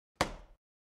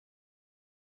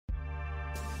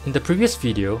In the previous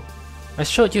video, I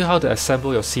showed you how to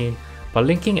assemble your scene by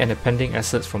linking and appending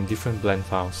assets from different blend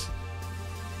files.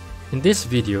 In this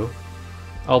video,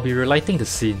 I'll be relighting the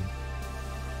scene.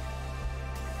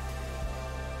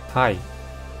 Hi,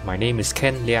 my name is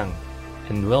Ken Liang,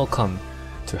 and welcome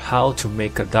to How to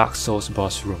Make a Dark Souls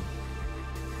Boss Room.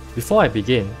 Before I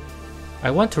begin,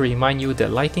 I want to remind you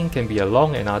that lighting can be a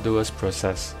long and arduous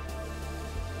process.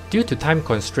 Due to time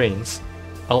constraints,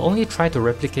 I'll only try to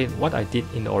replicate what I did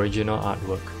in the original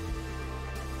artwork.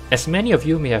 As many of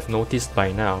you may have noticed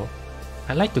by now,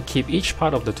 I like to keep each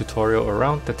part of the tutorial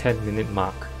around the 10-minute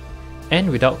mark, and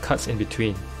without cuts in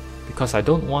between, because I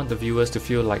don't want the viewers to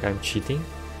feel like I'm cheating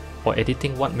or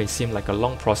editing what may seem like a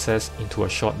long process into a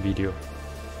short video.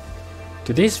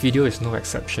 Today's video is no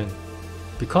exception,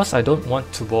 because I don't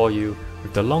want to bore you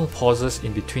with the long pauses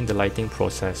in between the lighting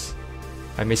process.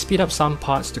 I may speed up some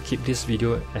parts to keep this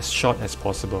video as short as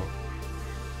possible.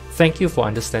 Thank you for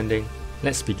understanding.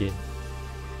 Let's begin.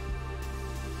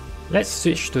 Let's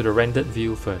switch to the rendered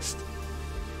view first.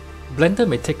 Blender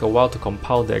may take a while to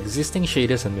compile the existing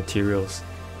shaders and materials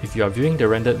if you are viewing the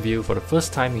rendered view for the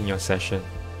first time in your session.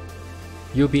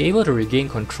 You'll be able to regain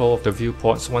control of the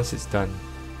viewports once it's done,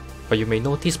 but you may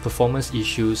notice performance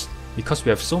issues because we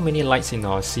have so many lights in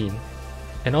our scene,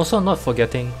 and also not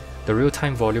forgetting the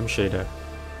real-time volume shader.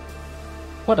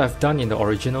 What I've done in the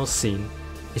original scene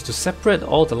is to separate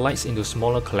all the lights into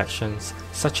smaller collections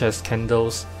such as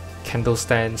candles, candle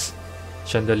stands,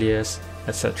 chandeliers,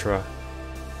 etc.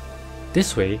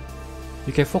 This way,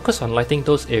 you can focus on lighting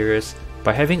those areas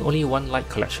by having only one light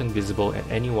collection visible at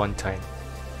any one time.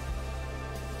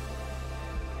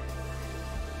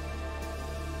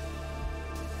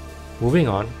 Moving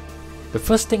on, the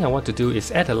first thing I want to do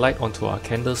is add a light onto our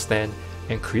candle stand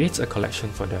and create a collection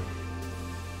for them.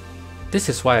 This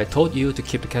is why I told you to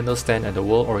keep the candle stand at the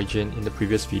world origin in the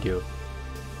previous video.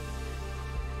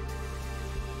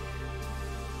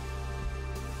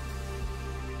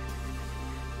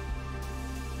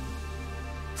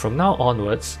 From now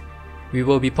onwards, we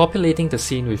will be populating the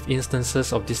scene with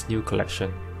instances of this new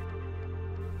collection.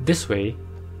 This way,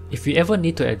 if we ever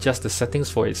need to adjust the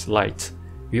settings for its light,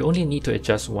 we only need to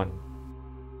adjust one.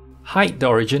 Hide the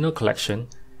original collection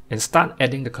and start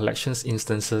adding the collection's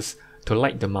instances to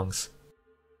light the monks.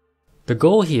 The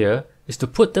goal here is to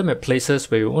put them at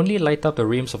places where you only light up the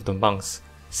rims of the monks,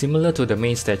 similar to the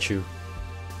main statue.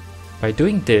 By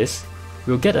doing this,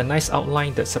 we'll get a nice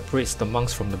outline that separates the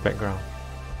monks from the background.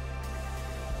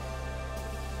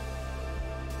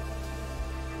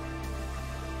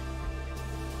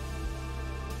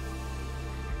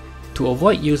 To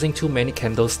avoid using too many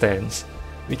candle stands,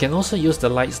 we can also use the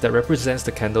lights that represents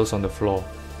the candles on the floor.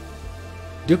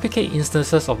 Duplicate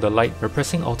instances of the light by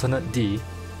pressing Alternate D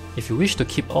if you wish to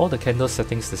keep all the candle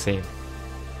settings the same.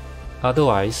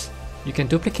 Otherwise, you can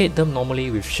duplicate them normally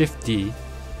with Shift D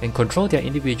and control their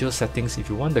individual settings if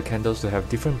you want the candles to have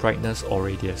different brightness or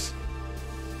radius.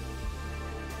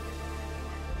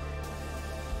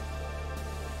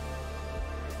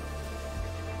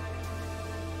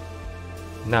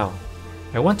 Now,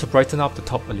 I want to brighten up the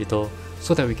top a little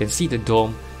so that we can see the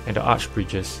dome and the arch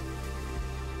bridges.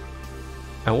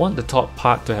 I want the top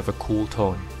part to have a cool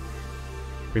tone.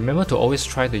 Remember to always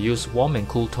try to use warm and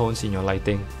cool tones in your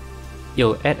lighting.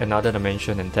 It'll add another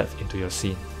dimension and depth into your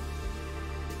scene.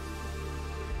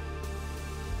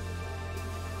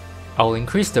 I'll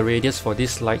increase the radius for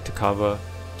this light to cover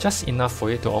just enough for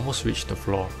it to almost reach the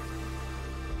floor.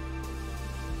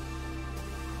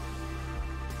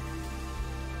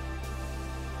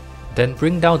 Then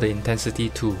bring down the intensity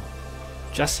too,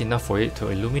 just enough for it to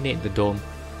illuminate the dome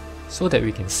so that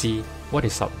we can see what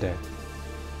is up there.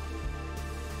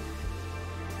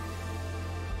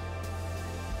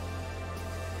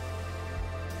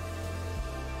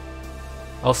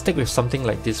 I'll stick with something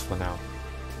like this for now.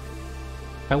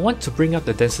 I want to bring up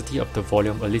the density of the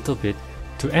volume a little bit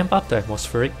to amp up the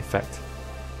atmospheric effect.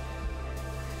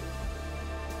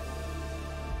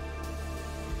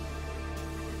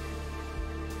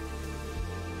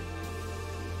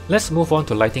 Let's move on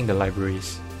to lighting the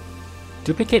libraries.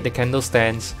 Duplicate the candle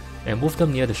stands and move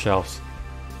them near the shelves.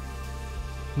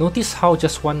 Notice how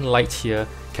just one light here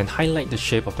can highlight the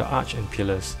shape of the arch and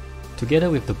pillars, together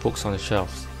with the books on the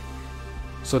shelves.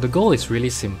 So the goal is really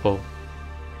simple: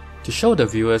 to show the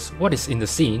viewers what is in the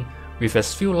scene with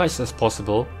as few lights as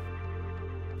possible,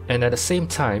 and at the same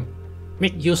time,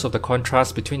 make use of the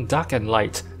contrast between dark and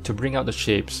light to bring out the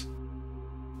shapes.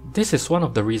 This is one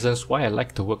of the reasons why I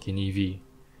like to work in Eevee.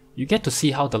 You get to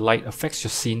see how the light affects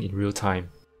your scene in real time.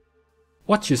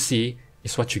 What you see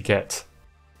is what you get.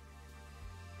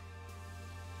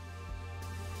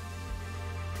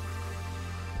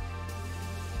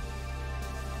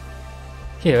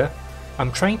 Here,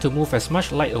 I'm trying to move as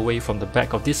much light away from the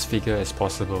back of this figure as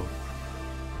possible.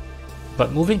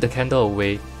 But moving the candle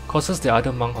away causes the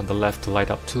other monk on the left to light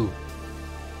up too.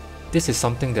 This is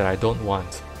something that I don't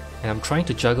want, and I'm trying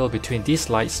to juggle between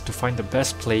these lights to find the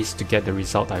best place to get the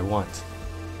result I want.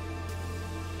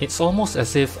 It's almost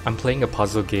as if I'm playing a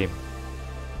puzzle game.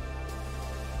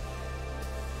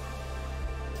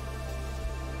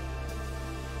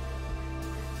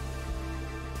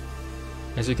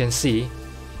 As you can see,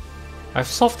 I've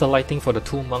solved the lighting for the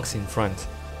two monks in front,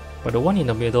 but the one in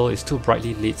the middle is too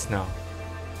brightly lit now.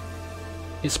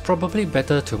 It's probably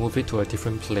better to move it to a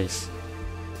different place.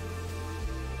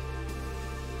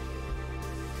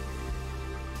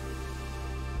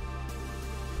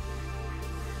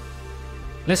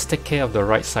 Let's take care of the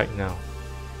right side now.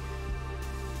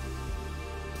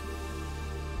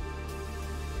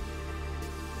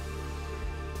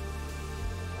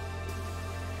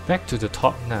 Back to the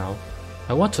top now,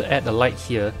 I want to add a light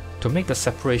here to make the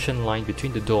separation line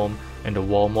between the dome and the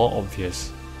wall more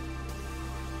obvious.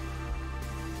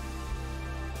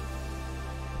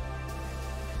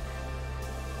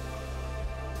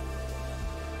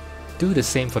 Do the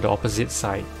same for the opposite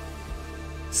side.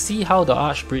 See how the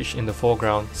arch bridge in the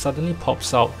foreground suddenly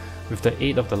pops out with the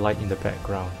aid of the light in the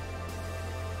background.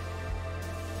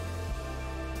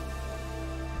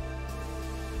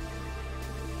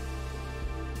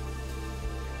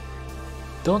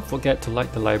 Don't forget to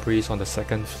light the libraries on the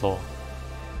second floor.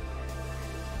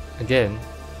 Again,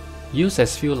 use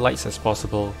as few lights as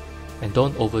possible and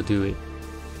don't overdo it.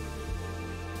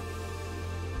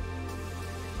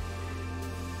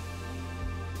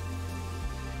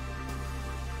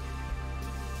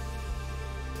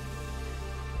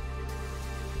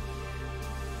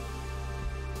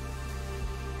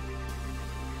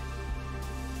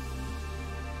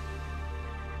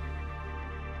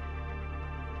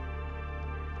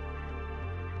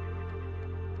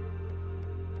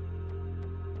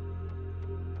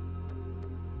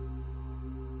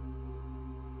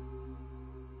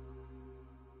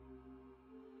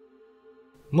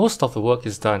 Most of the work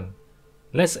is done.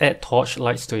 Let's add torch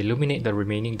lights to illuminate the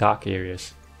remaining dark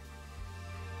areas.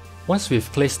 Once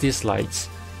we've placed these lights,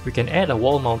 we can add a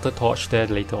wall-mounted torch there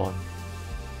later on.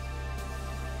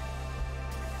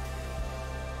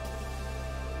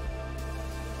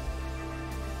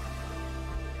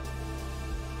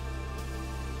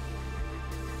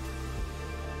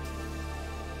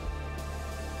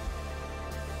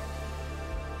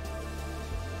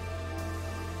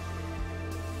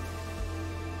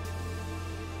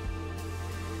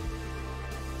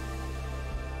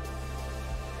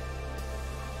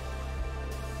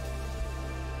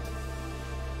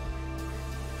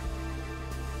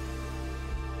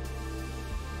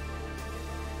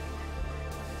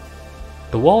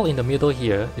 The wall in the middle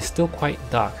here is still quite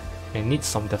dark and needs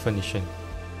some definition.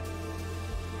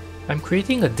 I'm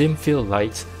creating a dim fill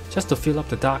light just to fill up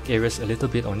the dark areas a little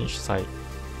bit on each side.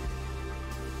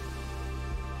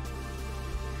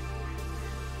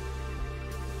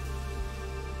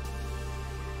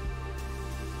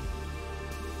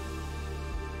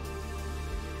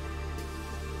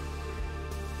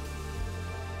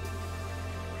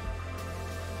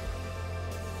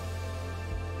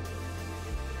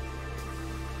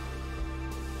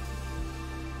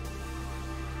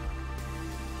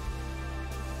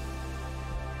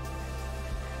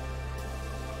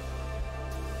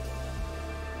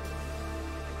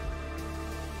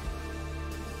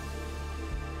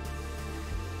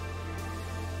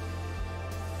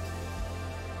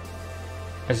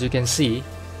 As you can see,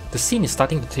 the scene is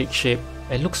starting to take shape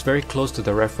and looks very close to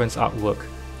the reference artwork,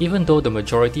 even though the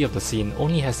majority of the scene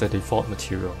only has the default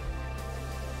material.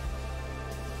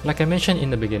 Like I mentioned in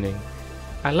the beginning,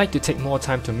 I like to take more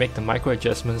time to make the micro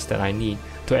adjustments that I need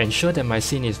to ensure that my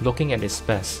scene is looking at its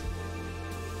best.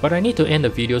 But I need to end the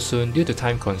video soon due to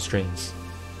time constraints.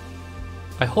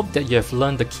 I hope that you have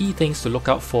learned the key things to look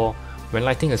out for when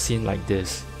lighting a scene like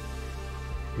this.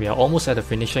 We are almost at the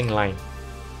finishing line.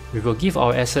 We will give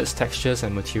our assets textures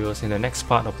and materials in the next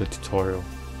part of the tutorial.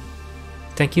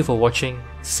 Thank you for watching,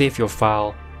 save your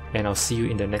file, and I'll see you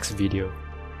in the next video.